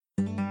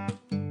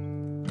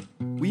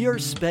We are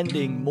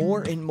spending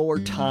more and more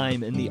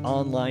time in the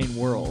online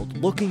world,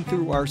 looking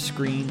through our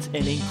screens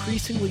and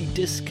increasingly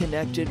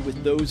disconnected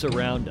with those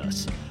around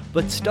us.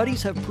 But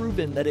studies have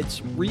proven that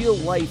it's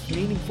real-life,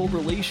 meaningful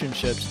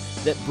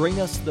relationships that bring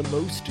us the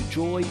most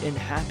joy and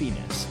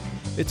happiness.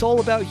 It's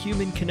all about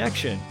human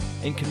connection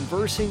and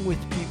conversing with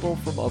people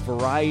from a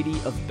variety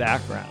of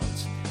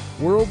backgrounds.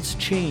 Worlds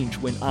change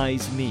when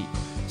eyes meet,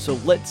 so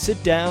let's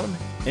sit down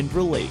and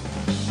relate.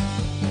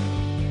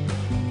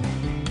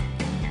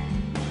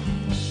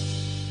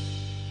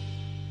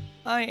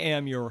 I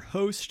am your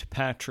host,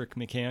 Patrick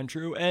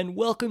McAndrew, and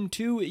welcome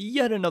to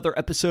yet another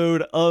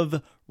episode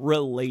of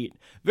Relate.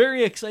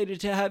 Very excited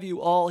to have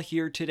you all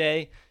here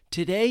today.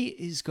 Today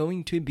is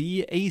going to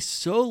be a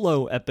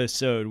solo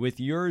episode with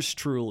yours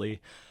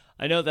truly.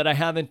 I know that I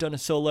haven't done a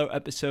solo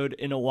episode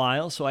in a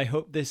while, so I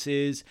hope this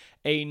is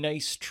a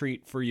nice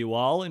treat for you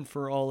all and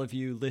for all of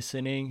you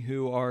listening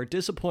who are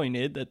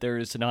disappointed that there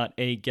is not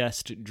a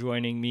guest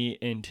joining me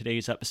in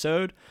today's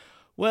episode.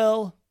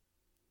 Well,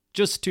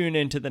 just tune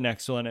into the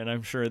next one, and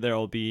I'm sure there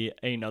will be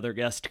another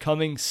guest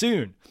coming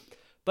soon.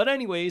 But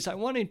anyways, I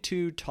wanted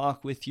to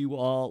talk with you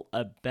all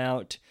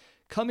about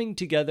coming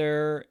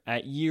together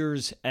at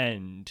year's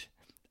end,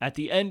 at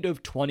the end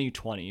of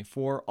 2020.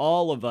 For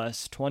all of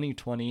us,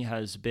 2020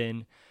 has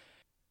been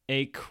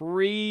a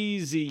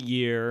crazy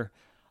year.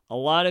 A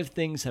lot of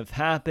things have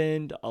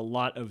happened, a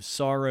lot of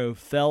sorrow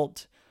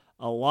felt,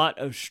 a lot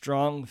of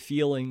strong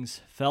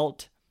feelings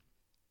felt.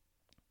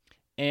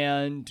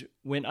 And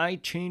when I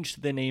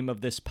changed the name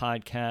of this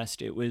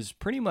podcast, it was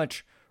pretty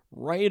much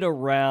right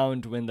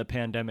around when the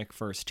pandemic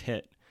first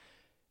hit.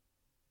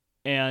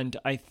 And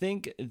I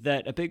think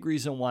that a big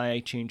reason why I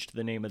changed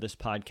the name of this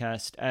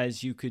podcast,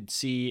 as you could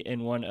see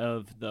in one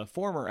of the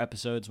former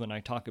episodes when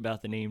I talk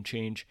about the name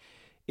change,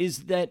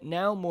 is that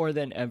now more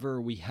than ever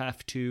we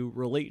have to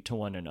relate to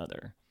one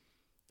another.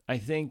 I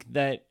think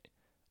that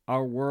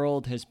our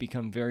world has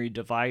become very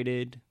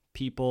divided.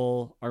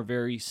 People are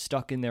very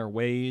stuck in their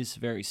ways,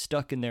 very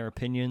stuck in their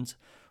opinions,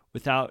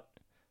 without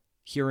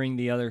hearing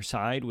the other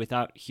side,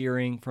 without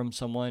hearing from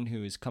someone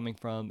who is coming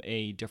from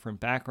a different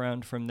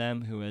background from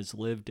them, who has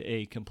lived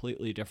a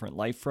completely different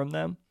life from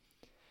them.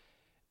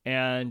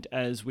 And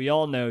as we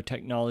all know,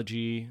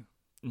 technology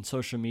and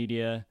social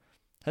media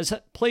has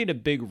played a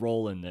big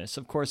role in this.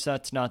 Of course,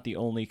 that's not the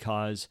only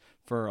cause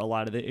for a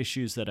lot of the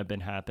issues that have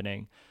been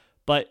happening,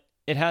 but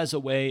it has a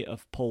way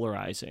of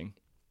polarizing.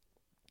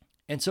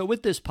 And so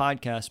with this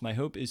podcast, my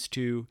hope is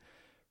to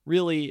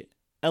really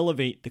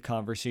elevate the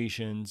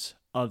conversations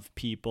of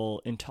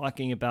people in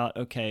talking about,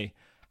 okay,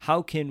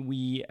 how can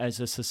we as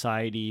a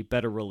society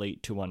better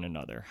relate to one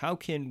another? How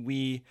can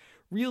we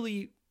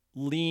really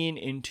lean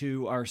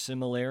into our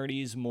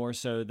similarities more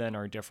so than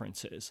our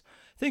differences?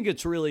 I think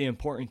it's really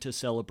important to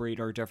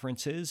celebrate our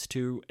differences,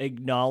 to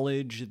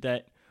acknowledge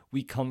that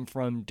we come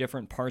from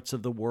different parts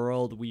of the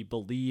world, we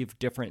believe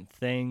different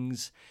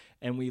things,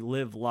 and we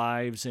live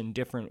lives in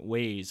different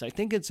ways. I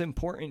think it's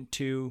important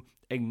to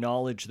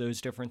acknowledge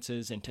those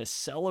differences and to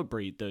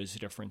celebrate those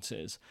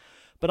differences.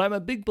 But I'm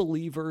a big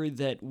believer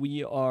that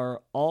we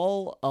are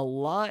all a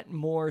lot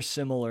more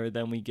similar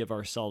than we give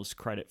ourselves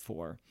credit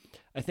for.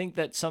 I think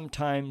that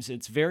sometimes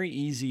it's very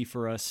easy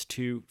for us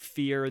to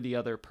fear the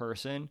other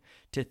person,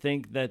 to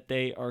think that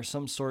they are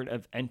some sort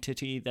of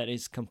entity that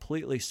is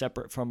completely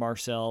separate from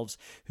ourselves,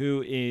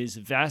 who is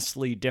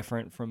vastly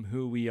different from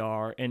who we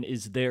are and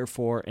is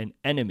therefore an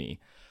enemy.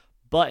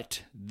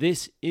 But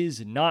this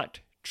is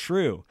not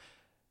true.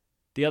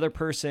 The other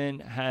person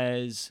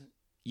has,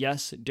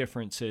 yes,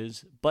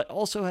 differences, but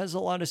also has a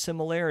lot of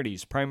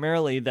similarities,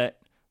 primarily that,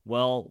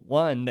 well,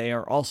 one, they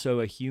are also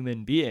a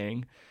human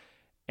being,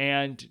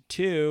 and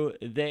two,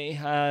 they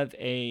have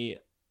a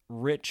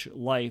rich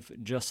life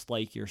just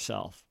like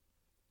yourself.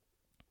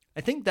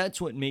 I think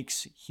that's what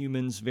makes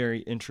humans very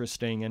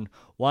interesting and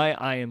why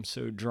I am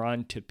so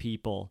drawn to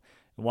people,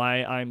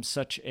 why I'm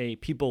such a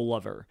people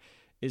lover,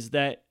 is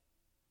that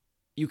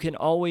you can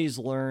always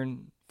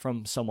learn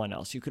from someone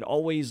else. You could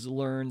always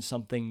learn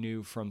something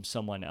new from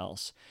someone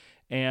else.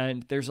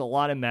 And there's a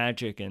lot of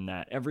magic in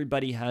that.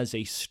 Everybody has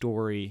a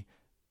story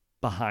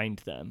behind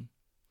them.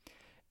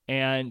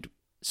 And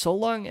so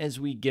long as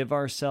we give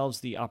ourselves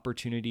the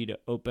opportunity to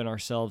open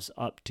ourselves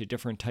up to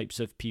different types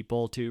of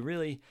people, to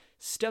really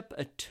step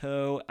a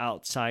toe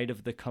outside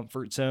of the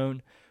comfort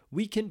zone,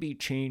 we can be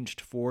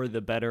changed for the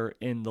better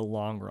in the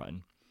long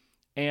run.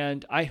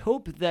 And I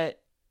hope that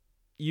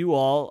you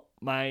all,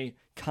 my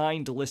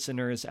kind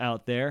listeners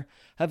out there,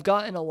 have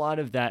gotten a lot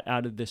of that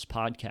out of this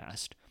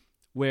podcast,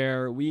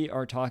 where we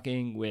are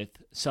talking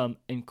with some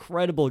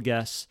incredible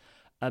guests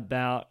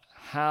about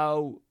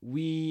how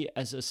we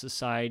as a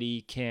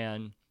society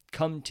can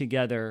come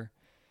together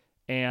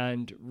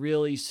and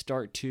really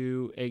start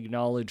to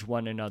acknowledge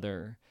one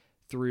another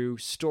through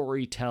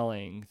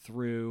storytelling,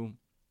 through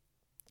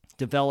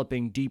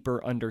developing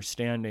deeper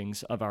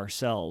understandings of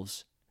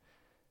ourselves.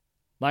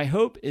 My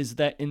hope is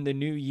that in the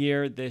new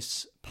year,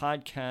 this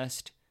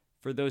podcast,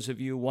 for those of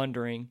you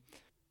wondering,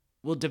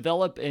 we'll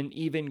develop an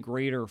even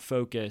greater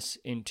focus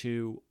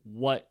into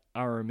what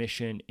our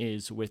mission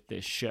is with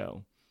this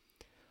show.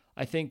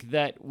 I think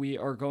that we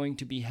are going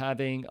to be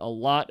having a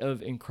lot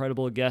of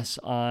incredible guests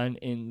on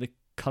in the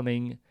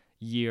coming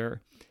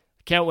year.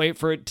 Can't wait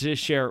for it to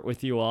share it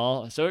with you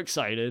all. So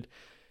excited.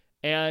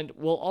 And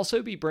we'll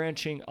also be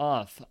branching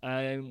off.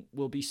 I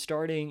will be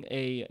starting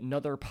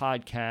another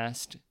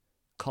podcast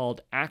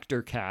called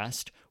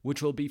ActorCast,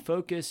 which will be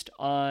focused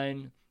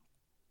on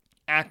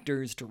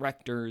actors,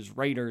 directors,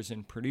 writers,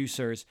 and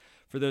producers.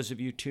 For those of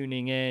you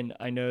tuning in,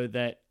 I know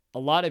that a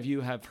lot of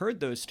you have heard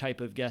those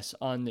type of guests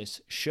on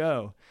this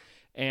show,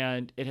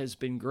 and it has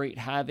been great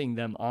having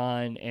them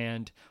on.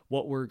 And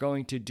what we're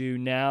going to do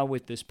now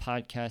with this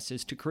podcast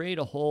is to create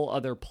a whole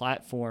other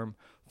platform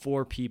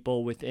for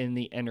people within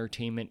the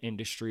entertainment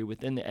industry,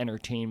 within the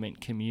entertainment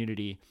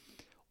community.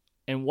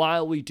 And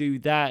while we do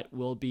that,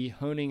 we'll be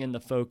honing in the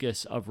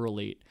focus of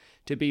Relate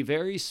to be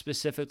very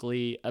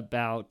specifically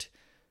about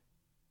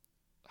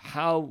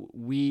how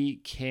we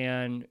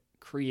can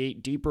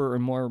create deeper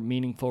and more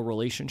meaningful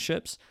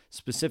relationships,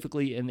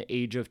 specifically in the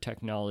age of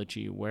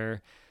technology,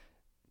 where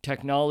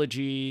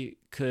technology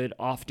could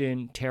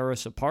often tear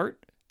us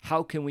apart.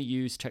 How can we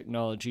use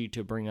technology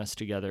to bring us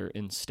together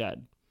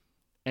instead?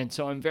 And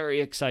so I'm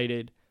very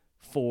excited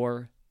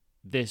for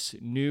this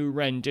new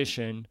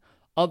rendition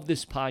of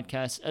this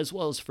podcast, as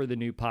well as for the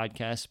new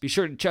podcast. Be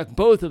sure to check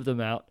both of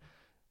them out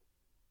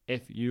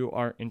if you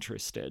are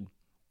interested.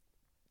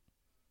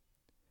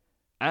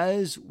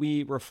 As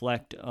we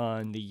reflect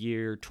on the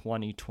year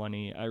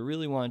 2020, I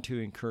really want to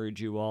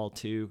encourage you all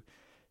to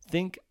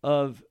think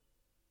of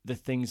the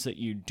things that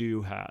you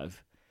do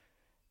have,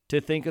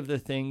 to think of the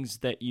things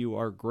that you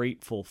are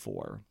grateful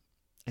for.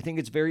 I think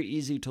it's very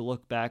easy to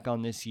look back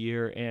on this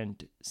year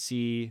and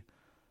see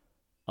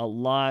a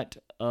lot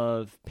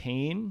of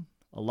pain,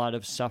 a lot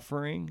of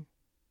suffering,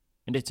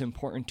 and it's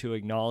important to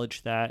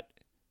acknowledge that.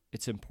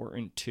 It's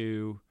important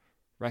to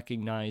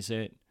recognize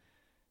it,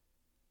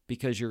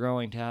 because you're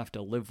going to have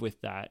to live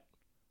with that.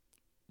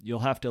 You'll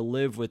have to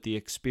live with the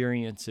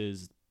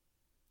experiences,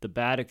 the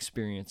bad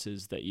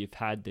experiences that you've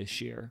had this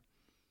year.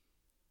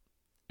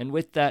 And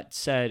with that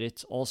said,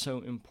 it's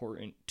also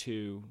important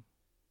to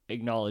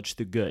acknowledge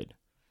the good,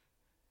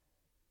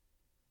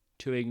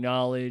 to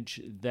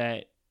acknowledge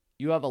that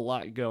you have a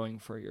lot going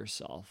for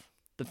yourself.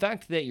 The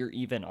fact that you're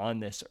even on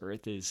this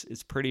earth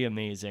is pretty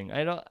amazing.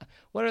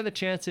 What are the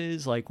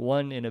chances? Like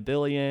 1 in a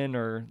billion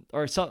or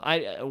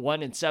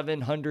 1 in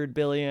 700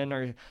 billion,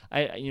 or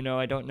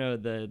I don't know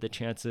the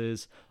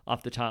chances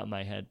off the top of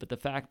my head, but the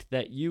fact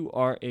that you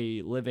are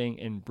a living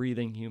and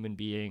breathing human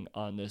being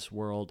on this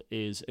world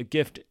is a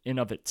gift in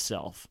of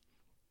itself.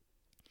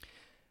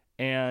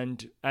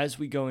 And as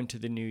we go into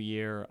the new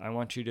year, I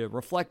want you to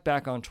reflect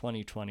back on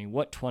 2020,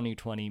 what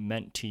 2020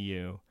 meant to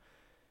you,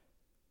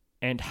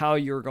 and how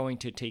you're going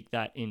to take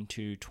that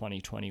into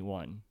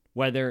 2021.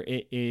 Whether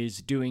it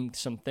is doing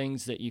some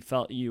things that you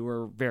felt you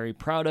were very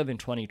proud of in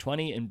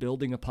 2020 and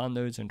building upon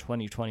those in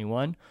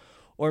 2021,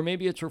 or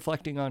maybe it's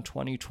reflecting on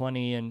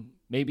 2020 and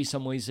maybe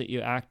some ways that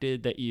you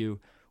acted that you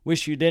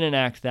wish you didn't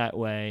act that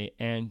way,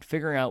 and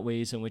figuring out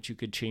ways in which you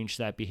could change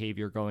that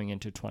behavior going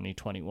into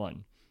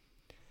 2021.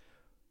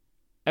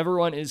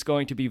 Everyone is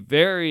going to be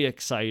very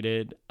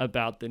excited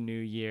about the new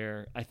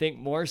year. I think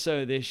more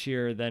so this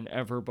year than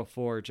ever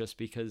before, just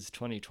because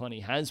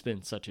 2020 has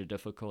been such a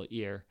difficult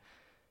year.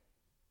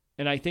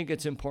 And I think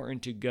it's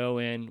important to go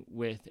in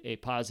with a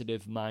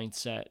positive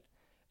mindset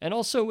and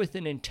also with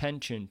an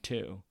intention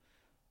too.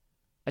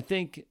 I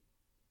think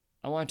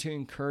I want to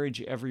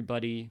encourage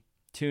everybody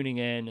tuning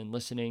in and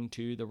listening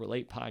to the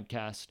Relate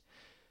podcast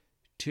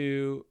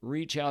to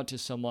reach out to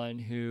someone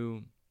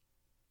who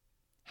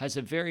has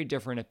a very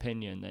different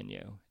opinion than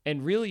you,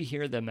 and really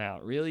hear them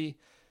out, really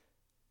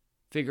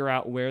figure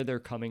out where they're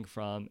coming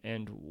from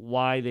and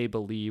why they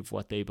believe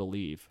what they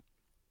believe.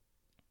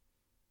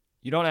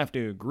 You don't have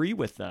to agree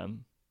with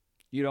them.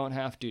 You don't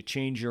have to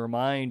change your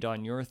mind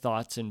on your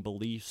thoughts and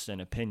beliefs and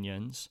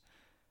opinions,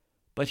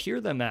 but hear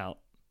them out.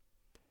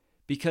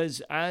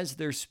 Because as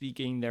they're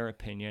speaking their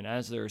opinion,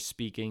 as they're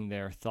speaking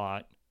their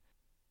thought,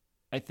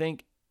 I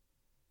think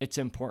it's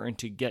important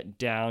to get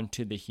down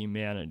to the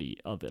humanity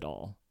of it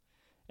all.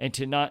 And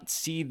to not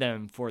see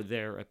them for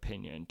their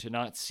opinion, to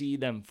not see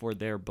them for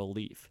their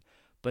belief,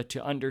 but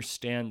to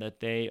understand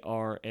that they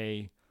are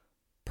a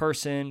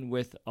person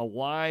with a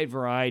wide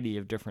variety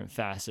of different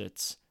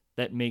facets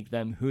that make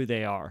them who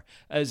they are,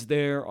 as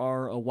there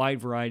are a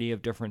wide variety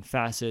of different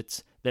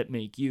facets that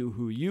make you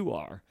who you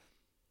are.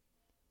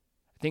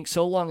 I think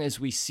so long as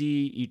we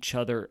see each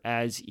other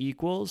as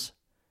equals,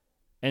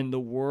 and the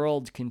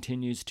world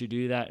continues to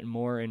do that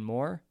more and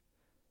more,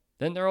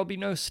 then there will be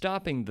no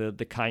stopping the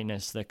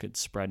kindness that could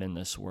spread in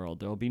this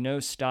world. There will be no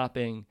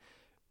stopping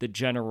the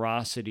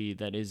generosity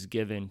that is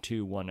given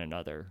to one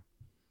another.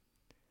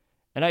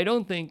 And I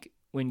don't think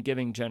when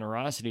giving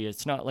generosity,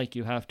 it's not like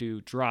you have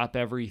to drop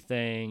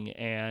everything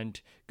and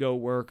go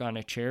work on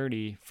a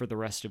charity for the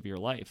rest of your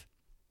life.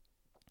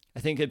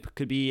 I think it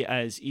could be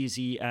as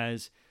easy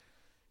as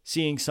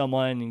seeing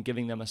someone and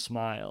giving them a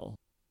smile,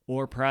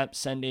 or perhaps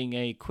sending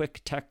a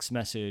quick text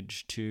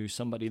message to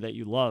somebody that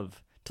you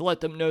love to let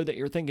them know that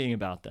you're thinking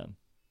about them.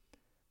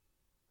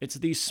 It's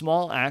these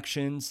small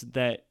actions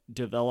that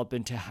develop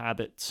into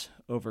habits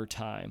over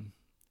time.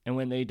 And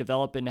when they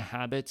develop into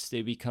habits,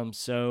 they become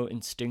so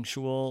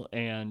instinctual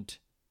and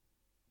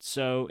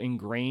so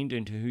ingrained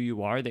into who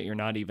you are that you're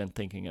not even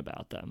thinking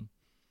about them.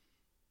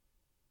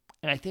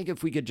 And I think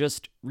if we could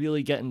just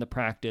really get in the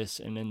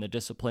practice and in the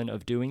discipline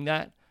of doing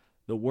that,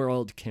 the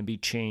world can be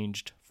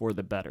changed for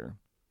the better.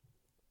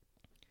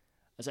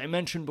 As I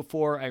mentioned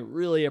before, I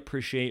really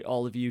appreciate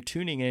all of you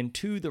tuning in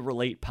to the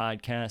Relate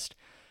podcast.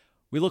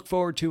 We look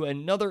forward to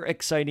another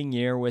exciting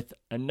year with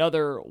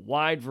another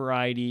wide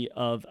variety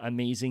of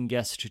amazing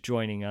guests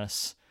joining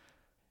us.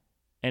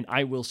 And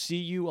I will see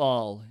you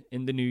all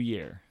in the new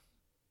year.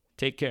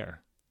 Take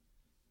care.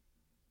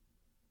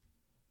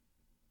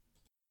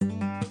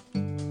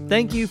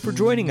 Thank you for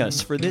joining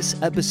us for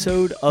this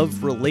episode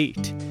of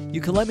Relate. You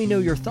can let me know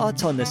your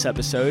thoughts on this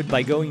episode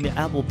by going to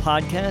Apple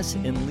Podcasts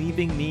and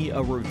leaving me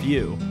a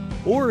review.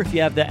 Or if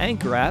you have the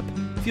Anchor app,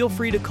 feel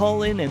free to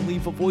call in and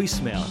leave a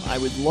voicemail. I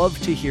would love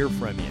to hear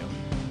from you.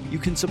 You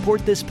can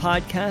support this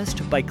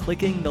podcast by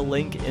clicking the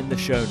link in the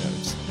show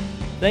notes.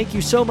 Thank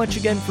you so much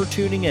again for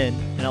tuning in,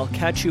 and I'll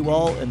catch you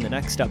all in the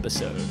next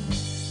episode.